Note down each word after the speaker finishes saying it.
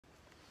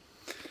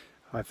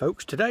Hi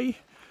folks, today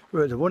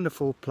we're at the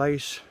wonderful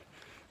place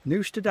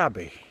Newstead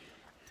Abbey,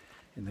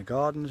 in the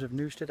gardens of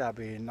Newstead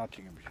Abbey in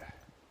Nottinghamshire.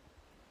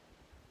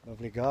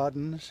 Lovely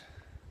gardens.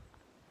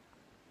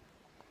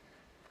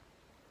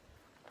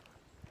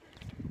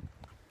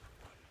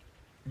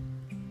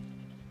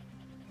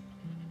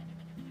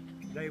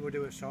 Today we'll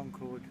do a song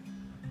called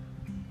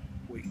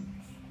Wings.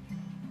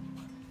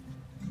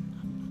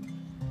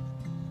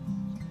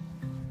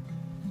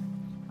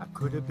 I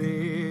could have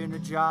been a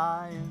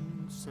giant,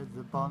 said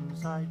the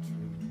bonsai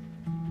tree,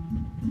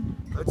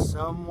 but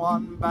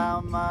someone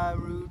bound my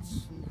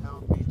roots and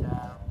held me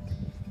down.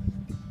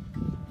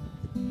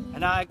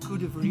 And I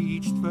could have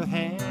reached for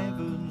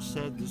heaven,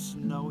 said the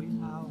snowy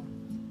owl,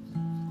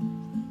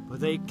 but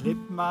they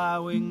clipped my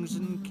wings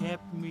and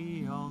kept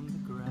me on the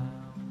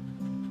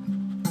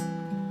ground.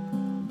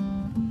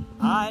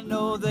 I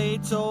know they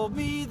told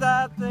me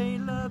that they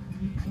loved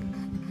me,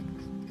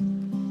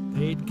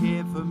 they'd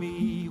care for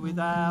me,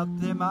 without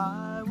them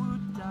I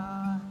would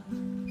die.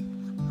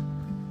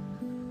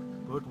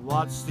 But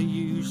what's the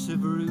use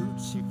of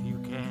roots if you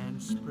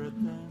can't spread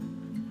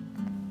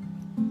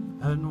them?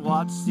 And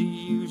what's the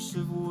use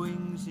of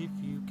wings if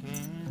you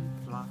can't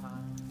fly?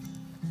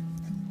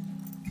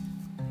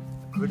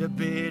 I could have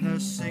been a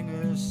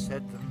singer,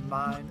 said the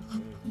miners,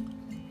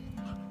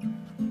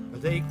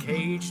 but they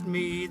caged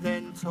me,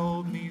 then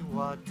told me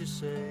what to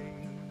say.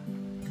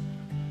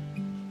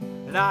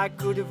 And I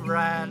could have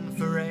ran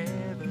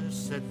forever,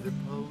 said the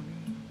pony,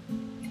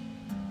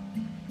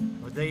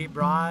 but they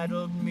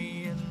bridled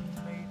me and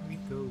made me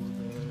go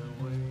their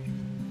way.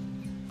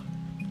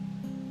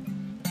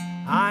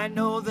 I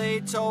know they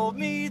told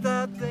me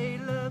that they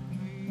loved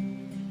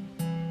me,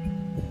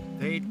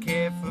 they'd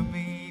care for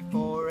me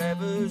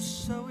forever,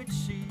 so it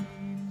seems.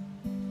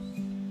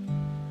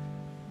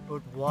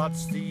 But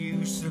what's the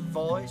use of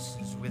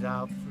voices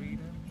without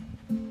freedom?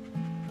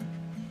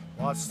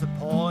 What's the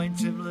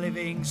point of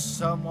living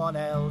someone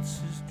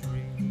else's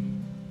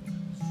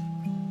dreams?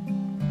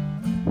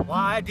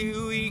 Why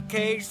do we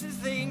cage the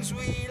things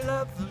we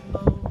love the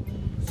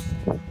most?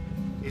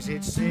 Is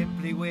it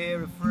simply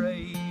we're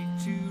afraid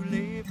to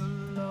live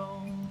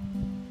alone?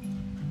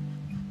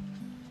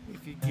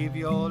 If you give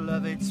your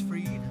love its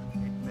freedom,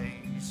 it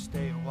may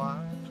stay a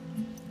while.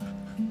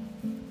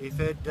 If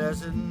it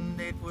doesn't,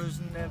 it was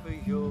never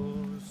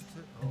yours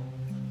to own.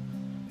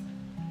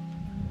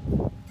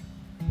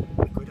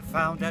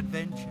 Found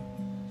adventure,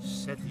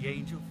 said the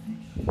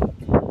angelfish,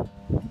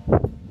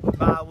 but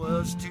my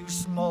world's too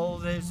small,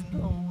 there's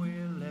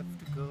nowhere left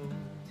to go.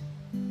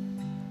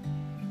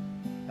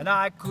 And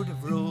I could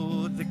have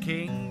ruled the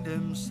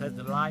kingdom, said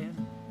the lion,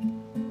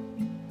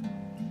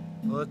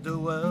 but the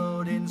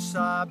world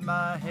inside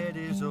my head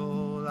is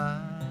all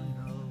I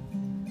know.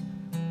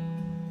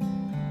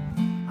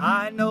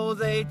 I know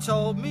they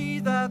told me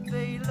that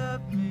they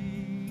loved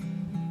me,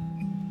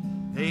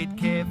 they'd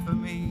care for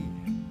me,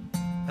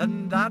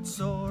 and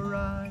that's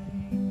alright.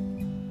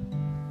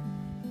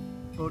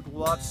 But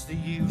what's the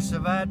use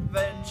of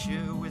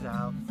adventure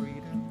without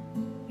freedom?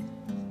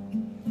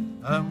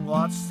 And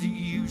what's the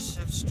use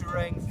of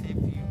strength if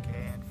you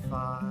can't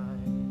fight?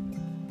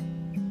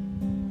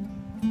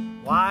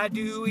 Why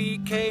do we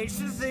cage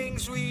the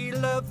things we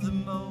love the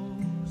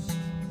most?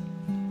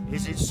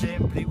 Is it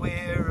simply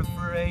we're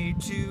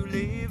afraid to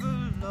live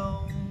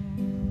alone?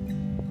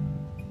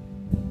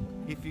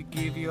 If you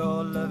give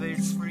your love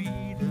its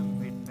freedom,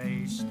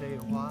 may stay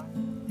a while.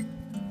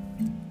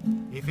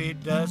 If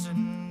it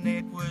doesn't,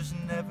 it was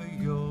never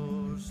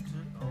yours to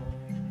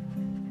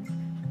own.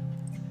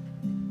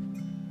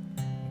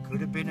 It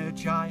could have been a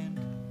giant,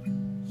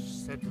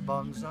 said the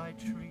bonsai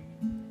tree,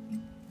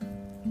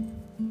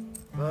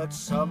 but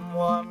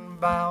someone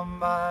bound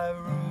my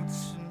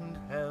roots